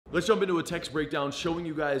Let's jump into a text breakdown showing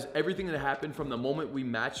you guys everything that happened from the moment we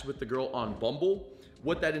matched with the girl on Bumble,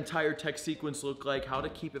 what that entire text sequence looked like, how to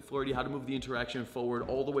keep it flirty, how to move the interaction forward,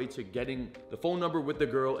 all the way to getting the phone number with the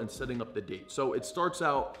girl and setting up the date. So it starts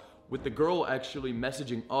out with the girl actually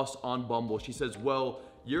messaging us on Bumble. She says, well,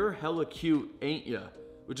 you're hella cute, ain't ya?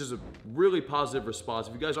 Which is a really positive response.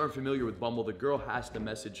 If you guys aren't familiar with Bumble, the girl has to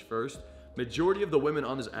message first. Majority of the women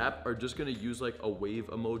on this app are just gonna use like a wave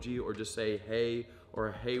emoji or just say, hey,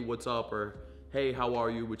 or hey, what's up, or hey, how are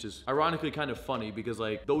you? Which is ironically kind of funny because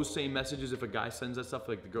like those same messages, if a guy sends that stuff,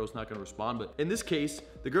 like the girl's not gonna respond. But in this case,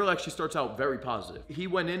 the girl actually starts out very positive. He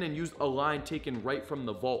went in and used a line taken right from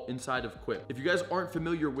the vault inside of Quip. If you guys aren't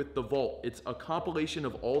familiar with the vault, it's a compilation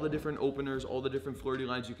of all the different openers, all the different flirty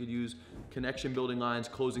lines you could use, connection building lines,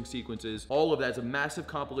 closing sequences, all of that. It's a massive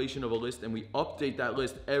compilation of a list, and we update that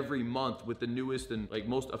list every month with the newest and like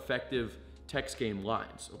most effective text game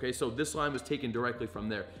lines. Okay, so this line was taken directly from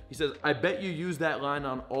there. He says, I bet you use that line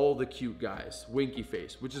on all the cute guys, winky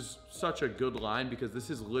face, which is such a good line because this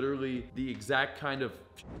is literally the exact kind of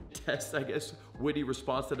test, I guess, witty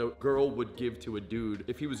response that a girl would give to a dude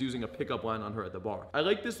if he was using a pickup line on her at the bar. I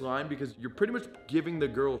like this line because you're pretty much giving the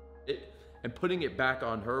girl it and putting it back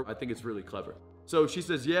on her. I think it's really clever. So she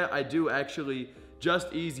says, yeah, I do actually,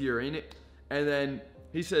 just easier, ain't it? And then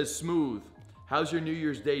he says, smooth. How's your New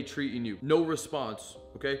Year's Day treating you? No response,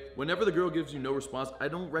 okay? Whenever the girl gives you no response, I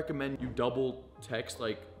don't recommend you double text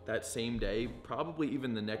like that same day, probably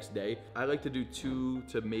even the next day. I like to do 2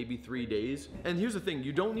 to maybe 3 days. And here's the thing,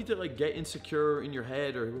 you don't need to like get insecure in your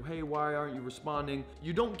head or, hey, why aren't you responding?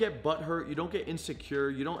 You don't get butthurt, you don't get insecure,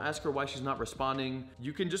 you don't ask her why she's not responding.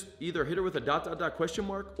 You can just either hit her with a ... question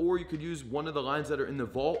mark, or you could use one of the lines that are in the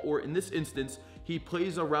vault, or in this instance, he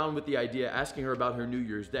plays around with the idea, asking her about her New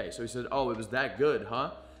Year's Day. So he said, oh, it was that good, huh?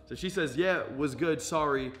 So she says, yeah, it was good,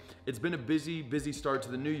 sorry. It's been a busy start to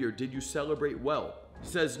the new year. Did you celebrate well? He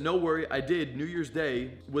says, no worry, I did. New Year's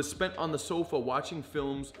Day was spent on the sofa watching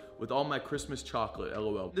films with all my Christmas chocolate,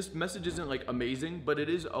 LOL. This message isn't like amazing, but it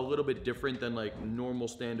is a little bit different than like normal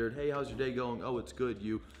standard, hey, how's your day going? Oh, it's good,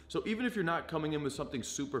 you. So even if you're not coming in with something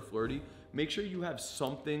super flirty, make sure you have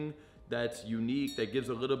something that's unique, that gives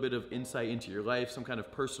a little bit of insight into your life, some kind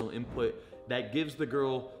of personal input that gives the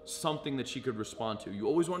girl something that she could respond to. You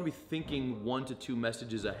always want to be thinking 1 to 2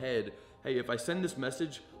 messages ahead. Hey, if I send this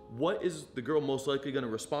message, what is the girl most likely going to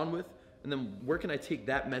respond with? And then where can I take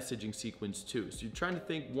that messaging sequence to? So you're trying to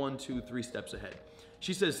think 1, 2, 3 steps ahead.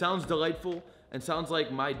 She says, sounds delightful and sounds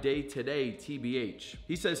like my day today, TBH.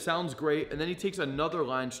 He says, sounds great. And then he takes another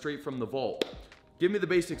line straight from the vault. Give me the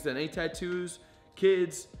basics then. Any tattoos,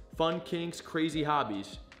 kids, fun kinks, crazy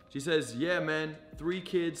hobbies? She says, yeah, man, 3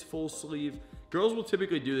 kids, full sleeve. Girls will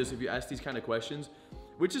typically do this if you ask these kind of questions,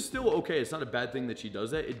 which is still okay. It's not a bad thing that she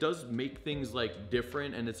does that. It does make things like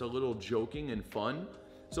different, and it's a little joking and fun.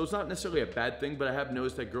 So it's not necessarily a bad thing, but I have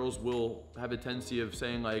noticed that girls will have a tendency of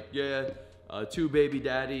saying like, yeah, 2 baby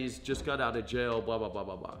daddies, just got out of jail, blah, blah, blah,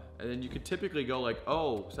 blah, blah. And then you could typically go like,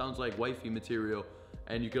 oh, sounds like wifey material.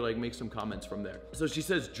 And you could like make some comments from there. So she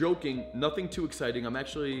says, joking, nothing too exciting. I'm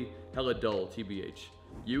actually hella dull, TBH.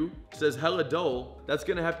 You? Says hella dull, that's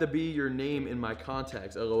gonna have to be your name in my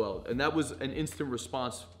contacts, LOL. And that was an instant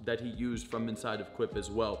response that he used from inside of Quip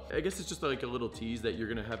as well. I guess it's just like a little tease that you're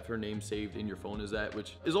gonna have her name saved in your phone as that,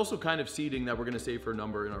 which is also kind of seeding that we're gonna save her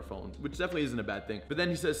number in our phone, which definitely isn't a bad thing. But then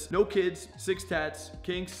he says, no kids, 6 tats,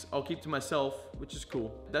 kinks, I'll keep to myself, which is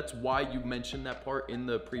cool. That's why you mentioned that part in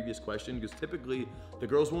the previous question, because typically the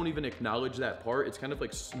girls won't even acknowledge that part. It's kind of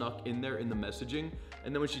like snuck in there in the messaging.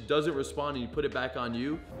 And then when she doesn't respond and you put it back on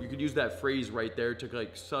you, you could use that phrase right there to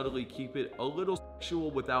like subtly keep it a little sexual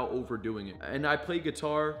without overdoing it. And I play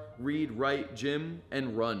guitar, read, write, gym,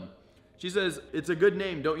 and run. She says, it's a good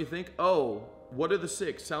name, don't you think? Oh, what are the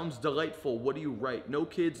 6? Sounds delightful. What do you write? No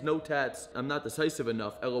kids, no tats. I'm not decisive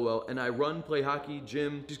enough, LOL. And I run, play hockey,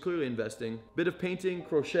 gym. She's clearly investing. Bit of painting,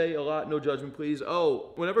 crochet a lot, no judgment, please.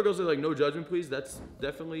 Oh, whenever girls are like, no judgment, please, that's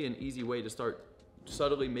definitely an easy way to start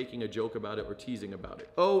subtly making a joke about it or teasing about it.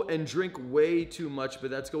 Oh, and drink way too much,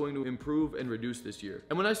 but that's going to improve and reduce this year.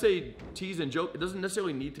 And when I say tease and joke, it doesn't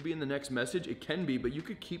necessarily need to be in the next message. It can be, but you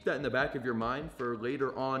could keep that in the back of your mind for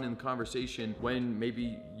later on in the conversation when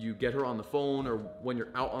maybe you get her on the phone or when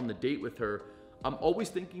you're out on the date with her. I'm always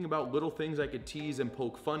thinking about little things I could tease and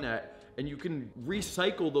poke fun at, and you can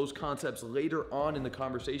recycle those concepts later on in the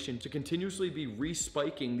conversation to continuously be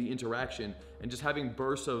respiking the interaction and just having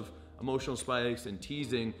bursts of emotional spikes and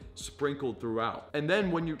teasing sprinkled throughout. And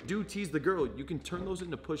then when you do tease the girl, you can turn those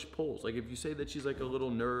into push pulls. Like if you say that she's like a little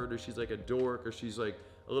nerd, or she's like a dork, or she's like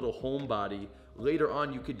a a little homebody, later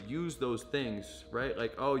on you could use those things, right?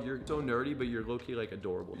 Like, oh, you're so nerdy, but you're low-key like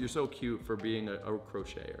adorable. You're so cute for being a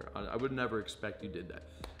crocheter. I would never expect you did that.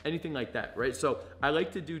 Anything like that, right? So I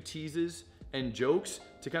like to do teases and jokes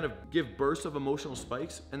to kind of give bursts of emotional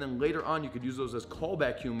spikes, and then later on you could use those as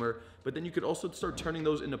callback humor, but then you could also start turning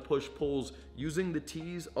those into push-pulls using the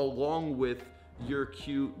tease along with you're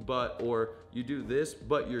cute, but, or you do this,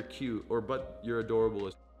 but you're cute, or but you're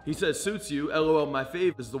adorable. He says, suits you, LOL, my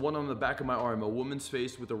fave is the one on the back of my arm, a woman's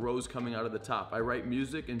face with a rose coming out of the top. I write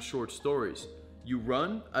music and short stories. You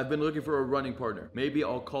run? I've been looking for a running partner. Maybe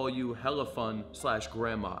I'll call you hella fun /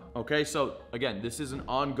 grandma. Okay, so again, this is an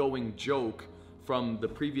ongoing joke from the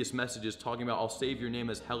previous messages talking about I'll save your name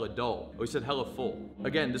as hella dull. Oh, he said hella full.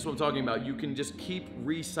 Again, this is what I'm talking about. You can just keep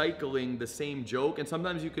recycling the same joke, and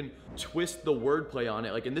sometimes you can twist the wordplay on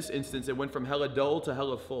it. Like in this instance, it went from hella dull to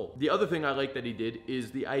hella full. The other thing I like that he did is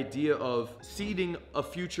the idea of seeding a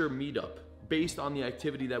future meetup based on the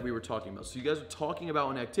activity that we were talking about. So you guys are talking about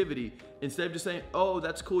an activity, instead of just saying, oh,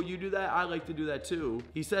 that's cool, you do that, I like to do that too.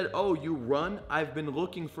 He said, oh, you run? I've been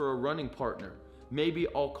looking for a running partner. Maybe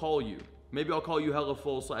I'll call you. Maybe I'll call you hella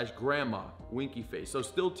full / grandma, winky face. So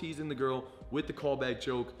still teasing the girl with the callback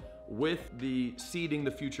joke, with the seeding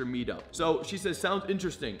the future meetup. So she says, sounds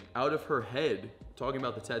interesting. Out of her head, talking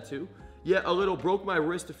about the tattoo. Yeah, a little, broke my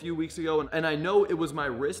wrist a few weeks ago, and I know it was my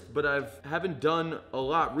wrist, but haven't done a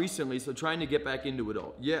lot recently, so trying to get back into it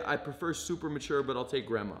all. Yeah, I prefer super mature, but I'll take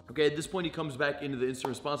grandma. Okay, at this point, he comes back into the instant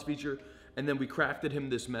response feature, and then we crafted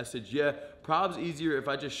him this message. Yeah, prob's easier if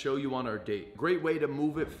I just show you on our date. Great way to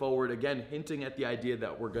move it forward, again, hinting at the idea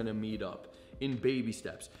that we're gonna meet up in baby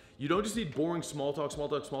steps. You don't just need boring small talk,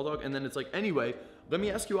 and then it's like, anyway, let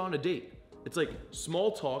me ask you on a date. It's like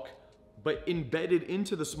small talk, but embedded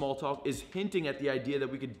into the small talk is hinting at the idea that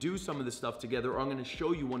we could do some of this stuff together, or I'm gonna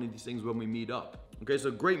show you one of these things when we meet up. Okay,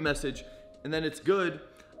 so great message. And then it's good,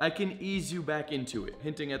 I can ease you back into it,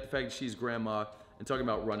 hinting at the fact that she's grandma and talking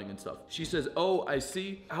about running and stuff. She says, oh, I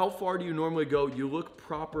see. How far do you normally go? You look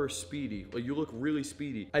proper speedy. Like, you look really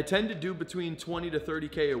speedy. I tend to do between 20 to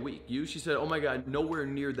 30K a week. You? She said, oh my God, nowhere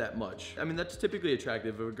near that much. I mean, that's typically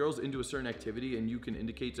attractive. If a girl's into a certain activity and you can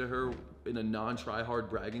indicate to her in a non-try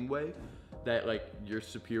hard bragging way that like you're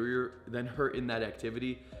superior than her in that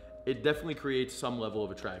activity, it definitely creates some level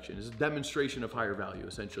of attraction. It's a demonstration of higher value,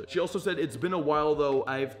 essentially. She also said, it's been a while though.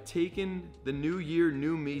 I've taken the new year,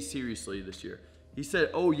 new me seriously this year. He said,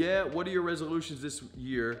 oh yeah, what are your resolutions this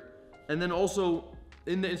year? And then also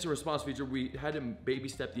in the instant response feature, we had him baby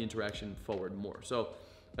step the interaction forward more. So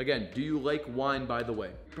again, do you like wine, by the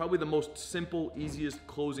way? Probably the most simple, easiest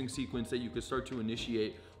closing sequence that you could start to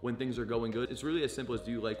initiate when things are going good. It's really as simple as,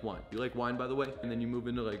 do you like wine? Do you like wine, by the way? And then you move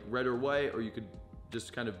into like red or white, or you could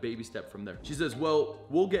just kind of baby step from there. She says, well,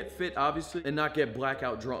 we'll get fit, obviously, and not get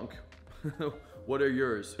blackout drunk. What are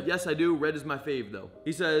yours? Yes, I do. Red is my fave, though.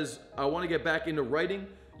 He says, I want to get back into writing.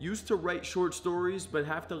 Used to write short stories, but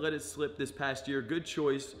have to let it slip this past year. Good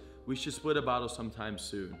choice. We should split a bottle sometime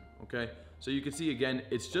soon, okay? So you can see, again,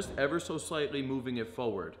 it's just ever so slightly moving it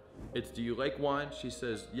forward. It's, do you like wine? She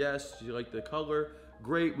says, yes. Do you like the color?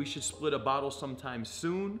 Great. We should split a bottle sometime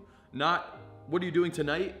soon. Not, what are you doing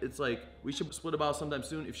tonight? It's like, we should split a bottle sometime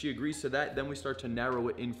soon. If she agrees to that, then we start to narrow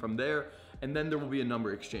it in from there, and then there will be a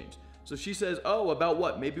number exchange. So she says, oh, about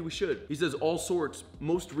what? Maybe we should. He says, all sorts.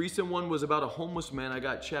 Most recent one was about a homeless man I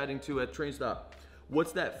got chatting to at train stop.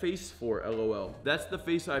 What's that face for, LOL? That's the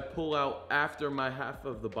face I pull out after my half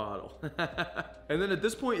of the bottle. And then at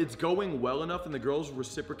this point, it's going well enough and the girl's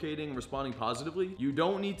reciprocating and responding positively. You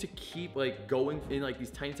don't need to keep like going in like these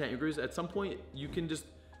tiny increments. At some point, you can just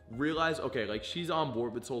realize, okay, like she's on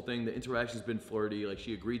board with this whole thing. The interaction's been flirty, like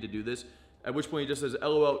she agreed to do this. At which point he just says,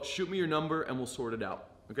 LOL, shoot me your number and we'll sort it out.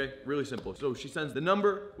 Okay, really simple. So she sends the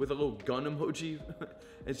number with a little gun emoji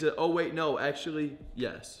and said, oh wait, no, actually,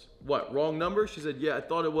 yes. What, wrong number? She said, yeah, I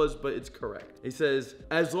thought it was, but it's correct. He says,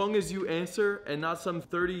 as long as you answer and not some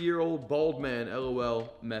 30-year-old bald man,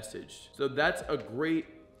 LOL message. So that's a great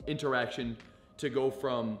interaction to go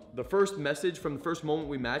from the first message, from the first moment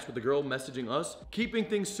we matched with the girl messaging us, keeping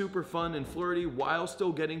things super fun and flirty while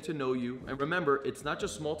still getting to know you. And remember, it's not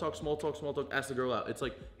just small talk, ask the girl out. It's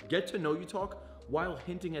like, get to know you talk, while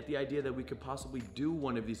hinting at the idea that we could possibly do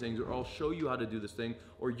one of these things, or I'll show you how to do this thing,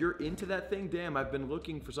 or you're into that thing, damn, I've been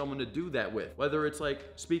looking for someone to do that with. Whether it's like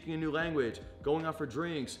speaking a new language, going out for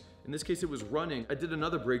drinks, in this case it was running. I did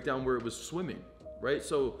another breakdown where it was swimming, right?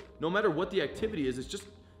 So no matter what the activity is, it's just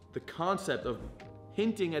the concept of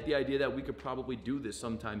hinting at the idea that we could probably do this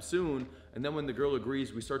sometime soon, and then when the girl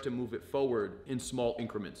agrees, we start to move it forward in small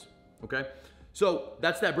increments, okay? So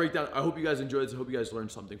that's that breakdown. I hope you guys enjoyed this. I hope you guys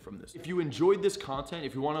learned something from this. If you enjoyed this content,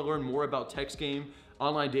 if you want to learn more about text game,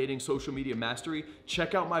 online dating, social media mastery,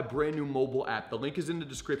 check out my brand new mobile app. The link is in the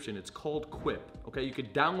description. It's called Quip. Okay, you can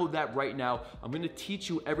download that right now. I'm going to teach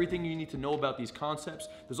you everything you need to know about these concepts.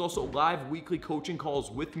 There's also live weekly coaching calls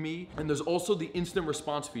with me, and there's also the instant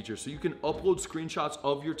response feature. So you can upload screenshots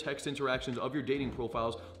of your text interactions, of your dating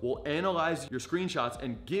profiles. We'll analyze your screenshots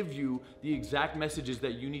and give you the exact messages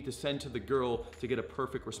that you need to send to the girl to get a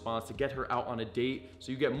perfect response, to get her out on a date,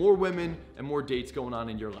 so you get more women and more dates going on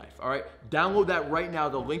in your life. All right, download that right now.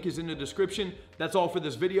 The link is in the description. That's all for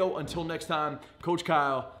this video. Until next time, Coach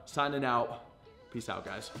Kyle signing out. Peace out,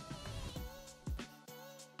 guys.